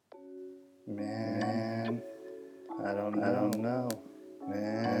Man, I don't know,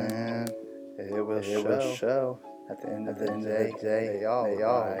 man. It will show. At the end of the day, they all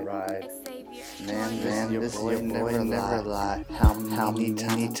right. Man, this your boy never lie. How many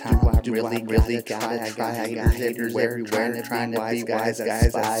times do I really gotta try? I got haters everywhere trying to be guys,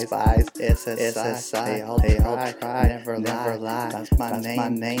 spies, SSI. They all try, never lie. That's my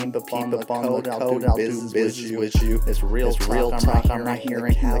name, but keep up on the code. I'll do business with you. It's real talk. I'm right here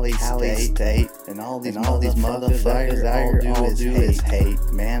in Cali State. And all these motherfuckers all do is hate.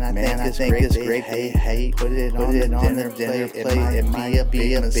 Man, I think it's great. Hate. Put it on the dinner plate. It might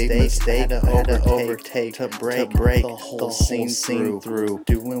be a big mistake. Had to overtake to break the whole scene through.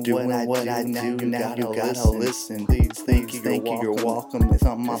 Doing what I do now. You gotta listen. Please thank you. You're welcome. It's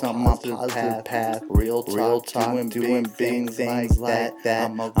on my positive path. Real talk. Doing big things like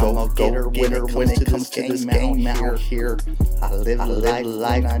that. I'm a go-getter when it comes to this game out here. I live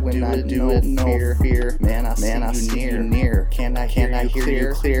life when I do it no fear. Man, I see you near. Can I hear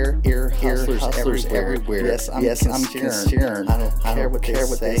you clear? Ear hustlers everywhere. Yes, I'm concerned. I don't care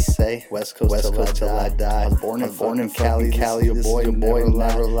what they say. West Coast till I die. I was born in Cali, a boy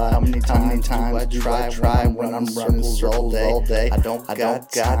never lie. How many times do I try when I'm running circles all day? I don't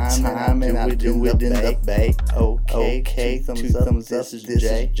got time and I do it in the bay. Okay, thumbs up. This is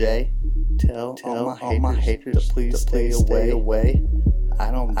Jay. Tell all my haters to please stay away.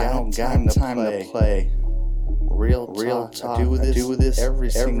 I don't got time to play. Real talk. I do this every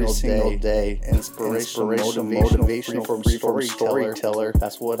single day. Inspiration, motivational from storyteller.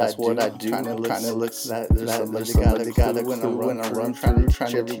 That's what I do. Trying to look that there's somebody got a clue when I run through.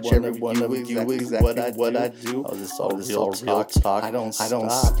 Trying to teach every one of you exactly what I do. This all real talk. I don't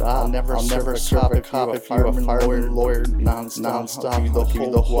stop. I'll never serve a cop if you're a fireman lawyer. Non-stop. The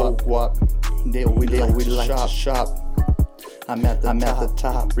whole guap. We like to shop. I'm at the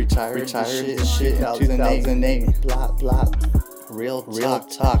top, retired shit in 2008. Blah. Real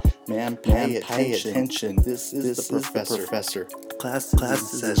talk, man. Pay attention. This is the professor. Class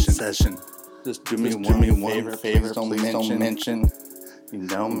session. Just do me one favor. Please don't mention. You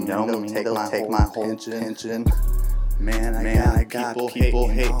know, take my whole attention. Man, I got people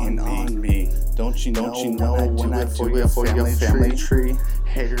hating on me. Don't you know when I do it for your family tree?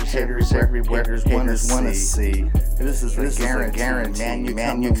 Haters everywhere. Haters wanna see. This is a guarantee.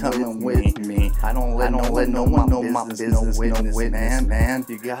 Man, you coming with me. I don't let no one know my business. Man.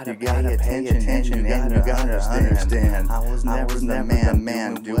 You gotta pay attention and you gotta understand. I was never the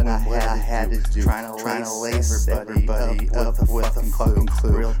man doing what I had to do. Trying to lace everybody up with a fucking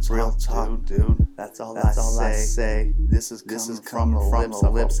clue. Real talk, dude. That's all I say. This is coming from the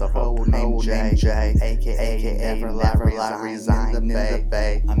lips of a pro named Jay, aka Never Resign in the Bay.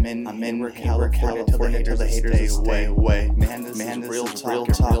 I'm in California till the haters stay away. Man, this is real talk.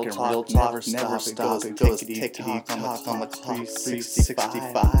 Never stop. It goes tickety-tock on the clock.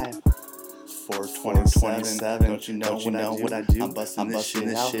 365. 427. Don't you know what I do? I'm busting this shit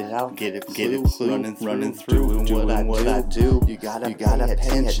out. Get it clue. Running through doing what I do. You gotta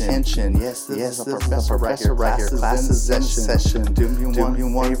pay attention. Yes, this is a professor right here. Classes in session. Do me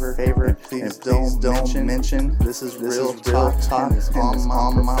one favor. Please don't mention. This is real talk. It's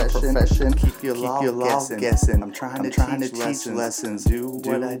on my profession. Keep your law guessing. I'm trying to teach lessons. Do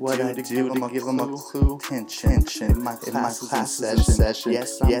what I do to give them a clue. Attention. In my class session.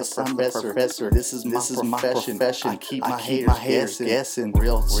 Yes, I'm the professor. This is my profession. I keep my haters guessing.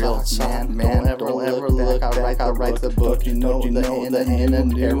 Real talk, man. Don't ever look back. I write the book. You know the end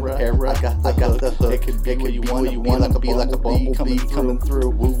and era. I got the hook. It could be what you wanna be like a bumblebee coming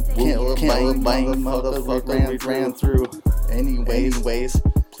through. Kill a bang, motherfucker ran through. Anyways.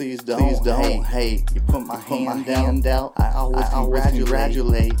 Please don't hate. You put my hand out. I always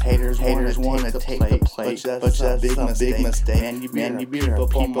congratulate. Haters wanna take the plate, but that's a big mistake. Man, you beat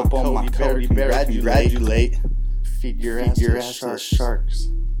up on my code. You better congratulate. Feed your ass to sharks.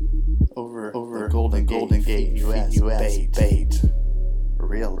 Over the Golden Gate. U.S. bait.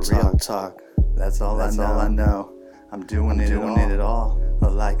 Real talk. That's all I know. I'm doing it all.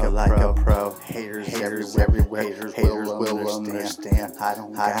 Like a pro. Haters everywhere. Haters will understand. I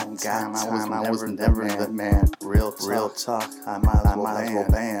don't got time. I was never the man. Real talk. I might as well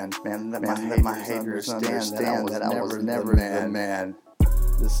ban. Man, let my haters understand that I was never the man.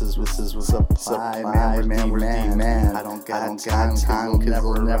 This is what's up, man. We're man. I don't got time. Kids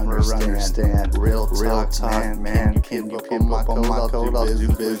will never understand. Real talk, man. You can't put my code. I'll do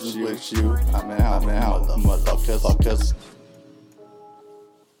business with you. I'm out, motherfuckers.